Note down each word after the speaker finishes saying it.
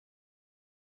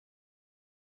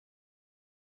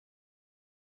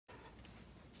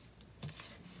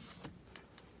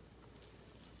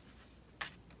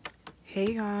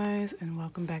Hey guys, and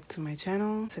welcome back to my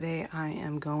channel. Today I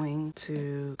am going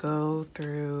to go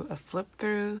through a flip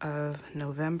through of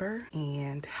November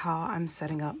and how I'm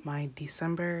setting up my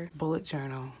December bullet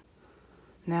journal.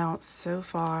 Now, so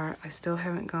far I still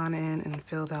haven't gone in and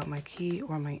filled out my key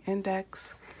or my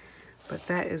index, but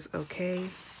that is okay.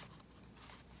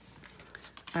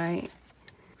 I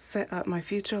set up my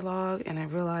future log and I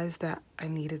realized that I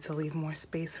needed to leave more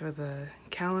space for the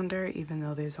calendar even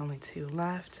though there's only 2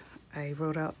 left. I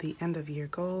wrote out the end of year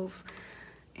goals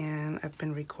and I've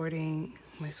been recording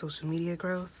my social media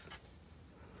growth.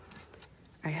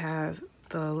 I have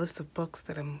the list of books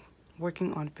that I'm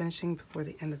working on finishing before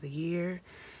the end of the year,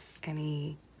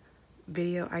 any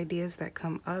video ideas that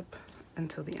come up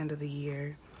until the end of the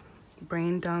year,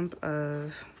 brain dump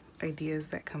of ideas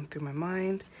that come through my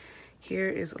mind. Here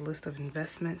is a list of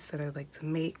investments that I'd like to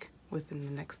make within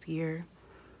the next year.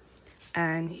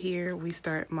 And here we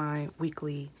start my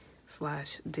weekly/daily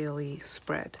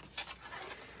spread.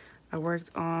 I worked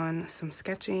on some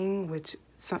sketching,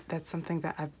 that's something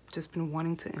that I've just been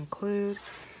wanting to include.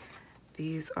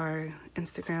 These are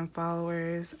Instagram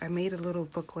followers. I made a little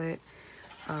booklet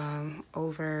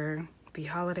over the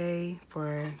holiday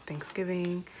for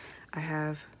Thanksgiving. I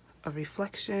have a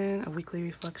reflection, a weekly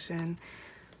reflection.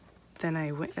 Then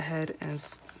I went ahead and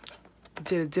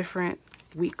did a different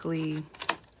weekly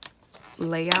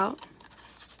layout.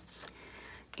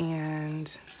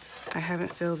 And I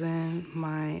haven't filled in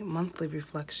my monthly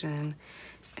reflection,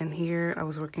 and here I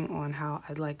was working on how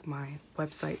I'd like my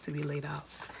website to be laid out,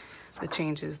 the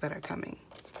changes that are coming.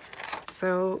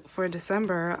 So for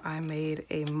December, I made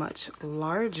a much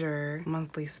larger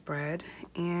monthly spread,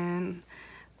 and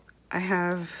I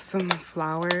have some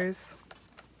flowers.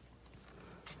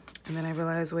 And then I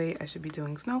realized, wait, I should be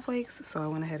doing snowflakes, so I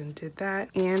went ahead and did that.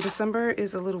 And December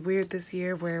is a little weird this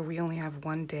year where we only have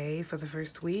 1 day for the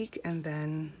first week and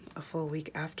then a full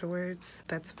week afterwards.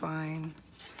 That's fine.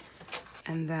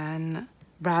 And then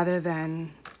rather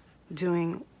than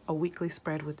doing a weekly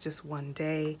spread with just 1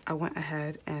 day, I went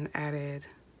ahead and added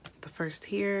the first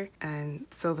here. And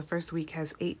so the first week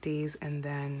has 8 days, and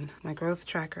then my growth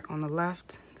tracker on the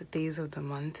left, the days of the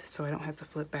month, so I don't have to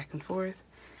flip back and forth.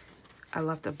 I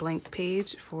left a blank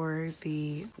page for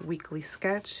the weekly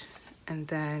sketch, and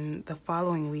then the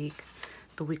following week,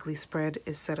 the weekly spread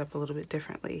is set up a little bit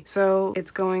differently. So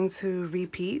it's going to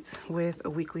repeat with a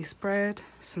weekly spread,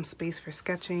 some space for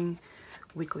sketching,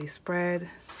 weekly spread,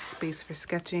 space for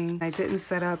sketching. I didn't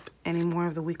set up any more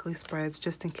of the weekly spreads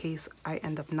just in case I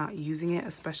end up not using it,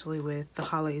 especially with the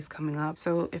holidays coming up.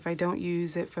 So if I don't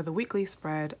use it for the weekly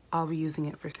spread, I'll be using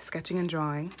it for sketching and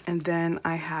drawing. And then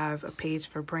I have a page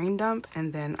for brain dump,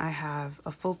 and then I have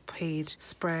a full page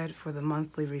spread for the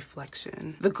monthly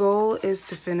reflection. The goal is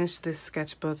to finish this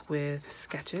sketchbook with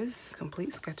sketches,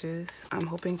 complete sketches. I'm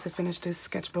hoping to finish this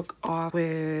sketchbook off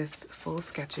with full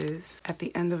sketches. At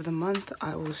the end of the month,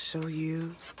 I will show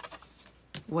you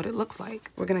what it looks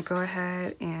like. We're gonna go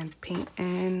ahead and paint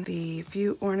in the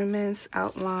few ornaments,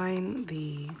 outline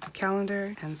the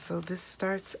calendar, and so this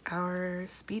starts our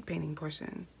speed painting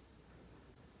portion.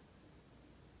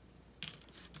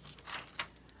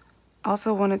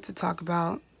 Also wanted to talk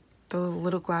about the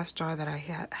little glass jar that I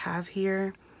have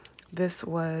here. This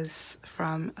was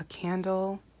from a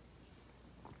candle.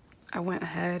 I went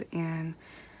ahead and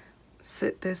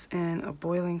sit this in a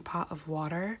boiling pot of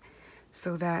water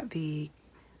so that the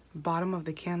bottom of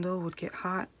the candle would get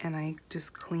hot, and I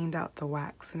just cleaned out the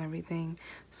wax and everything.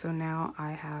 So now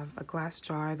I have a glass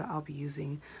jar that I'll be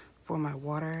using for my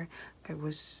water. I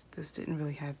wish this didn't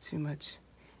really have too much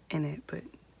in it, but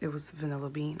it was vanilla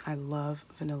bean. I love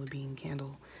vanilla bean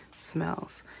candle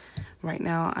smells. Right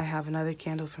now I have another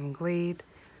candle from Glade.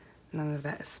 None of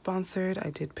that is sponsored. I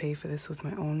did pay for this with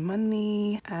my own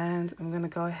money. And I'm gonna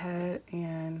go ahead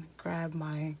and grab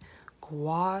my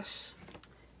gouache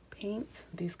paint.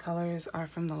 These colors are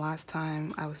from the last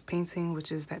time I was painting,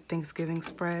 which is that Thanksgiving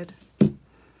spread.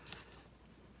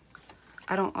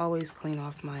 I don't always clean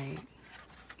off my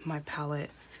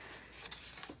palette.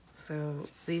 So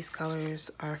these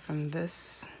colors are from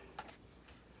this,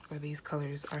 or these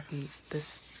colors are from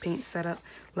this paint setup.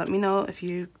 Let me know if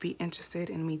you'd be interested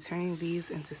in me turning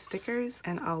these into stickers,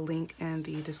 and I'll link in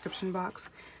the description box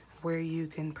where you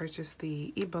can purchase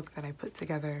the ebook that I put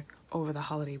together over the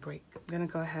holiday break. I'm gonna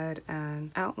go ahead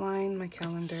and outline my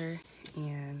calendar,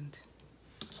 and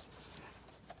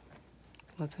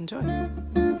let's enjoy.